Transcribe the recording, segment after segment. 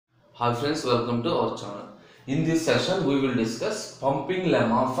Hi friends, welcome to our channel. In this session, we will discuss pumping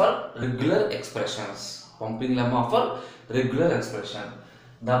lemma for regular expressions. Pumping lemma for regular expression.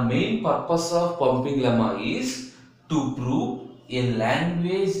 The main purpose of pumping lemma is to prove a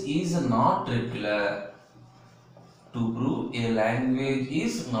language is not regular. To prove a language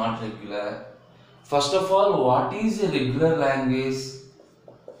is not regular. First of all, what is a regular language?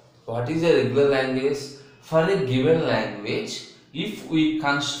 What is a regular language? For a given language, if we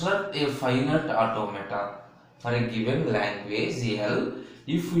construct a finite automata, for a given language L,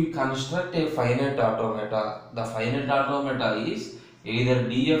 if we construct a finite automata, the finite automata is either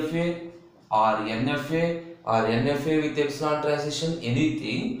DFA or NFA with epsilon transition,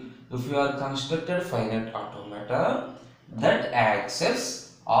 anything. If you are constructed finite automata that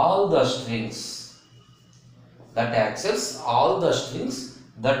accepts all the strings, that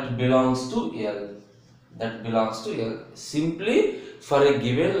belongs to L. Simply, for a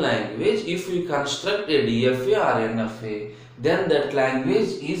given language, if we construct a DFA or NFA, then that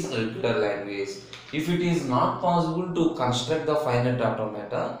language is a regular language. If it is not possible to construct the finite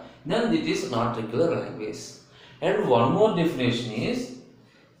automata, then it is not regular language. And one more definition is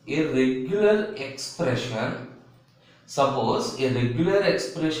a regular expression. Suppose a regular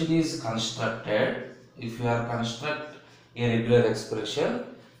expression is constructed. If you are construct a regular expression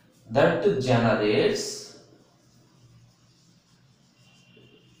that generates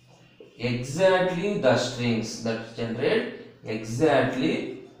exactly the strings that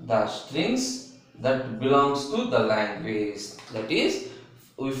belongs to the language. That is,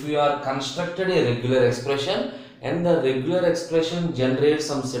 if you are constructed a regular expression and the regular expression generates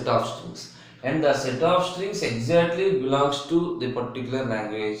some set of strings and the set of strings exactly belongs to the particular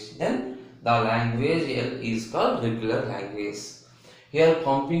language, then the language is called regular language. Here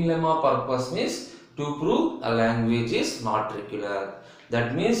pumping lemma purpose means to prove a language is not regular.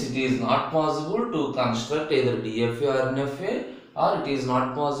 That means it is not possible to construct either DFA or NFA, or it is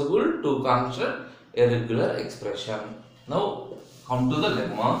not possible to construct a regular expression. Now come to the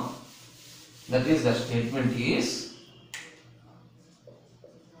lemma. That is, the statement is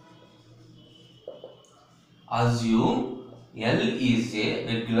assume L is a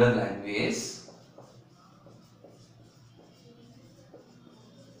regular language.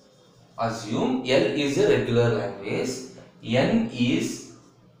 Assume L is a regular language. N is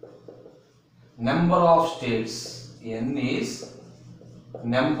number of states. N is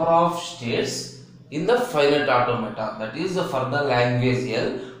number of states in the finite automata. That is, for the language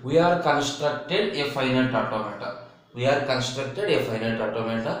L, we are constructed a finite automata.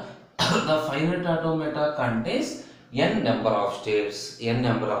 The finite automata contains n number of states.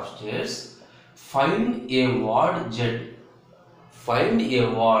 Find a word Z. So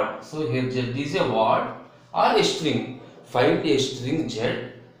here Z is a word or a string. Find a string Z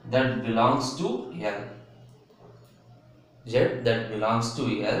that belongs to L.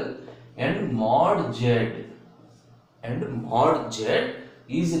 And mod Z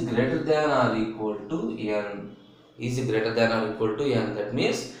is greater than or equal to N. That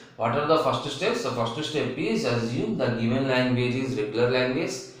means, what are the first steps? The first step is assume the given language is regular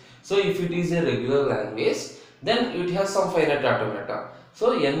language. So if it is a regular language, then it has some finite automata.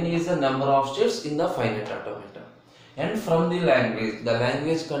 So N is the number of states in the finite automata. And from the language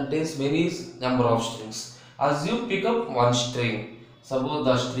contains many number of strings. Assume pick up one string. Suppose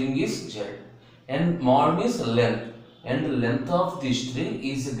the string is Z. And mod means length. And length of the string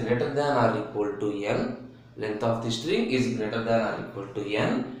is greater than or equal to N.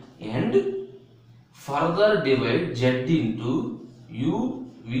 And further divide Z into U,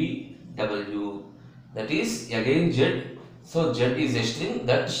 V, W. That is again Z. So Z is a string.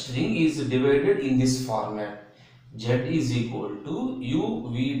 That string is divided in this format. Z is equal to U,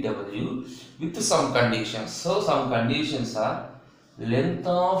 V, W with some conditions. So some conditions are length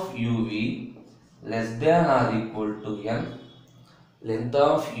of UV less than or equal to N. Length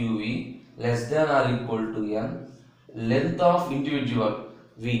of individual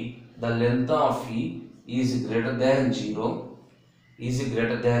V, the length of V is greater than 0.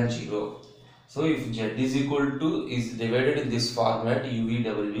 So if Z is divided in this format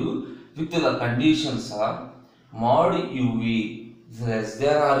UVW with the conditions are mod UV is less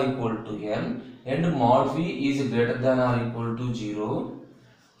than or equal to N and mod V is greater than or equal to 0.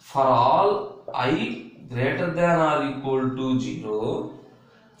 For all I greater than or equal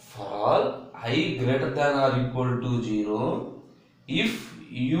to 0, if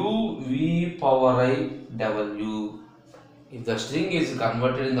U, V power I, W, if the string is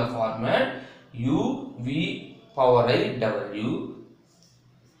converted in the format U, V power I, W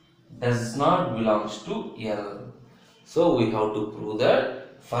does not belongs to L. So we have to prove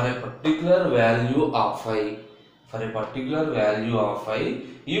that for a particular value of I,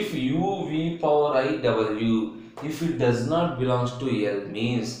 if u v power I w, if it does not belongs to L,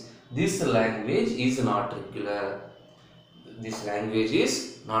 means this language is not regular.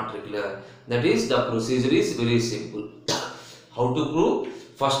 That is, the procedure is very simple. How to prove?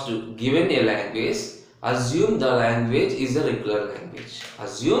 First, given a language, assume the language is a regular language.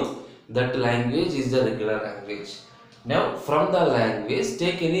 Now, from the language,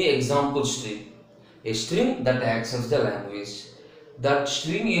 take any example string. A string that accepts the language. That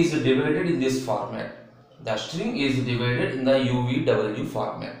string is divided in this format. The string is divided in the UVW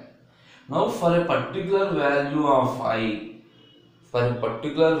format. Now, for a particular value of I,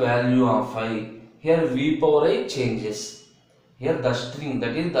 here v power I changes. Here the string,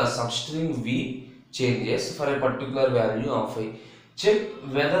 that is the substring v, changes for a particular value of I. Check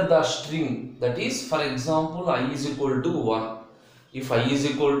whether the string, that is, for example, I is equal to 1. If I is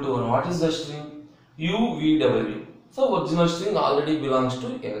equal to 1, what is the string? UVW. So original string already belongs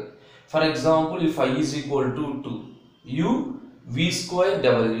to L. For example, if I is equal to 2, UV square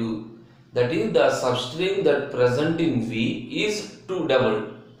W, that is the substring that present in V is 2 double.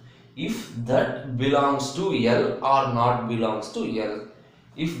 If that belongs to L or not belongs to L.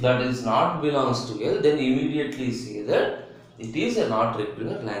 If that is not belongs to L, then immediately say that it is a not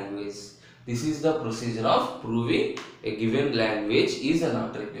regular language. This is the procedure of proving a given language is a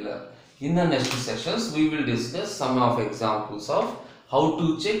not regular. In the next sessions, we will discuss some of examples of how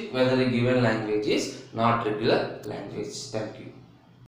to check whether a given language is not regular language. Thank you.